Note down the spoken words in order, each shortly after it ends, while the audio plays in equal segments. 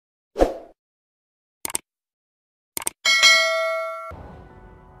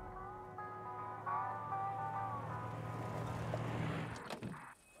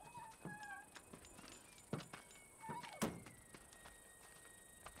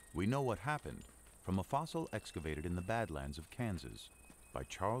We know what happened from a fossil excavated in the Badlands of Kansas by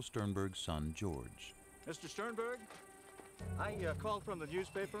Charles Sternberg's son, George. Mr. Sternberg, I called from the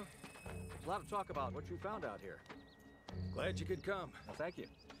newspaper. There's a lot of talk about what you found out here. Glad you could come. Well, thank you.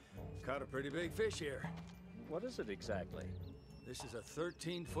 Caught a pretty big fish here. What is it exactly? This is a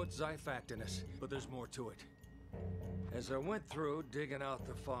 13-foot Xiphactinus, but there's more to it. As I went through digging out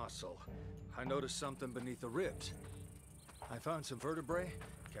the fossil, I noticed something beneath the ribs. I found some vertebrae,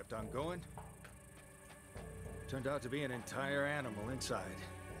 kept on going. Turned out to be an entire animal inside.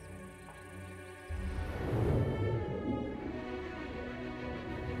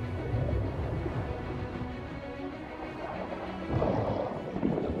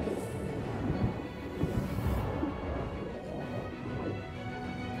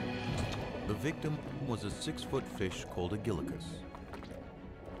 The victim was a 6-foot fish called a gillicus.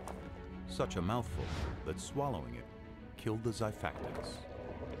 Such a mouthful that swallowing it killed the Xiphactinus,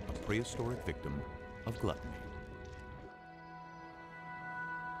 a prehistoric victim of gluttony.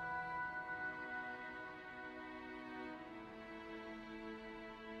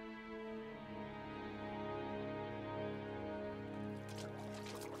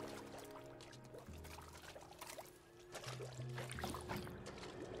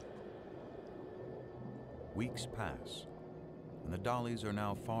 Weeks pass, and the dollies are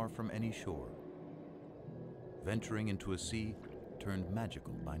now far from any shore, venturing into a sea turned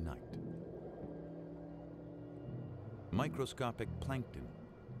magical by night. Microscopic plankton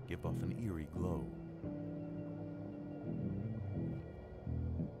give off an eerie glow.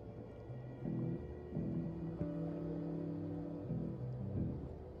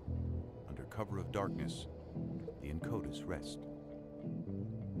 Under cover of darkness, the Incotus rest,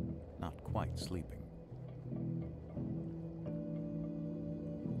 not quite sleeping.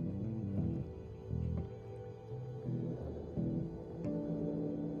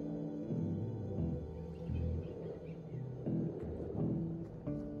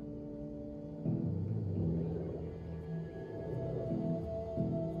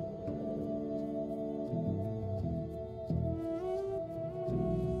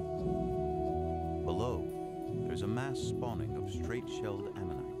 Below, there's a mass spawning of straight-shelled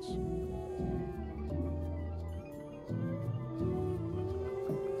ammonites.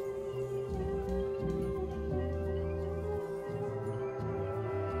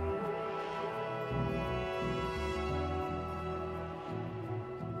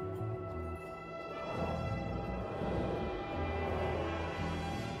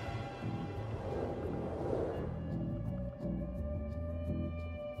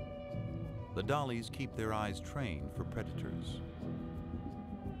 The dollies keep their eyes trained for predators,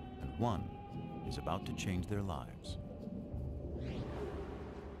 and one is about to change their lives.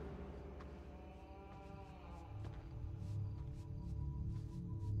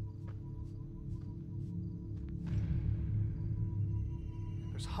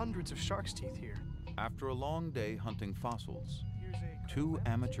 There's hundreds of shark's teeth here. After a long day hunting fossils, two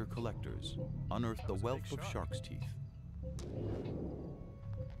amateur collectors unearthed the wealth of shark's teeth.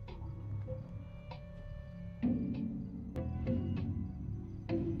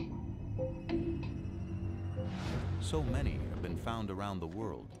 So many have been found around the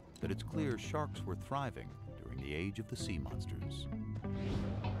world that it's clear sharks were thriving during the age of the sea monsters.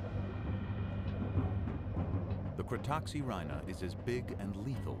 The Cratoxyrhina is as big and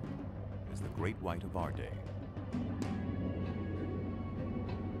lethal as the great white of our day.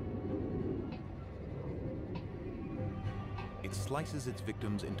 It slices its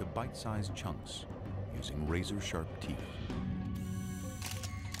victims into bite-sized chunks using razor-sharp teeth.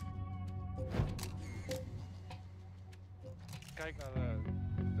 Kijk naar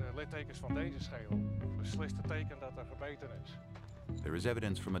de littekens van deze schedel. Beslist het teken dat er gebeten is. There is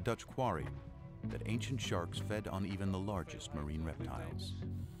evidence from a Dutch quarry that ancient sharks fed on even the largest marine reptiles,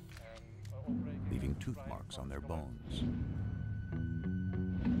 leaving tooth marks on their bones.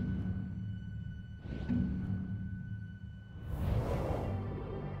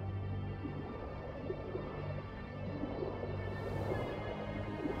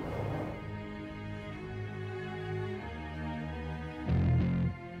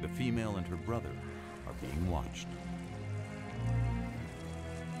 The female and her brother are being watched.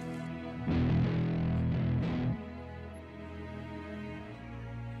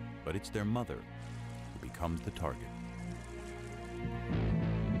 But it's their mother who becomes the target.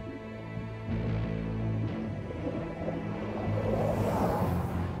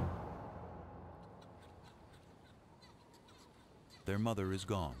 Their mother is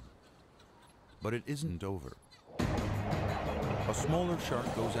gone, but it isn't over. A smaller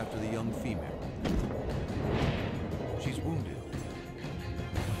shark goes after the young female. She's wounded.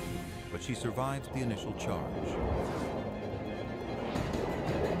 but she survives the initial charge.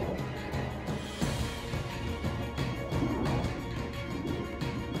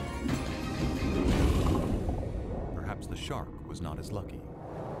 Perhaps the shark was not as lucky.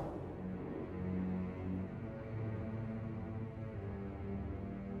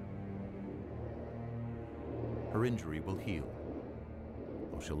 Her injury will heal,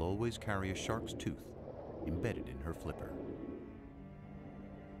 though she'll always carry a shark's tooth embedded in her flipper.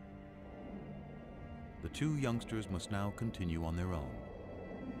 The two youngsters must now continue on their own.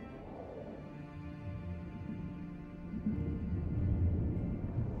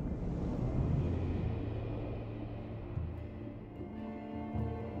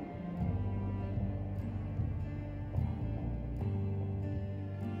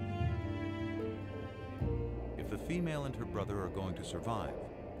 If the female and her brother are going to survive,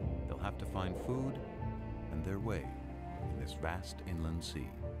 they'll have to find food and their way in this vast inland sea.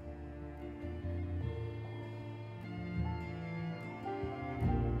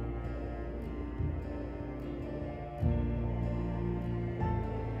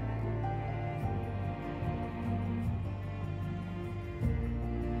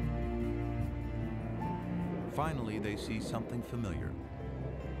 Finally, they see something familiar.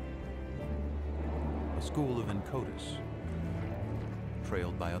 A school of Encotus,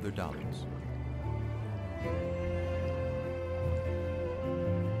 trailed by other dollies.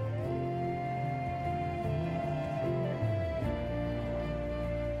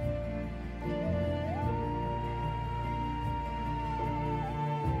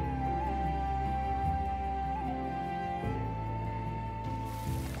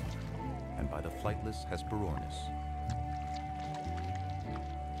 And by the flightless Hesperornis.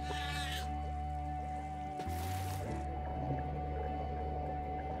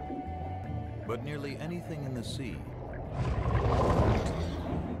 But nearly anything in the sea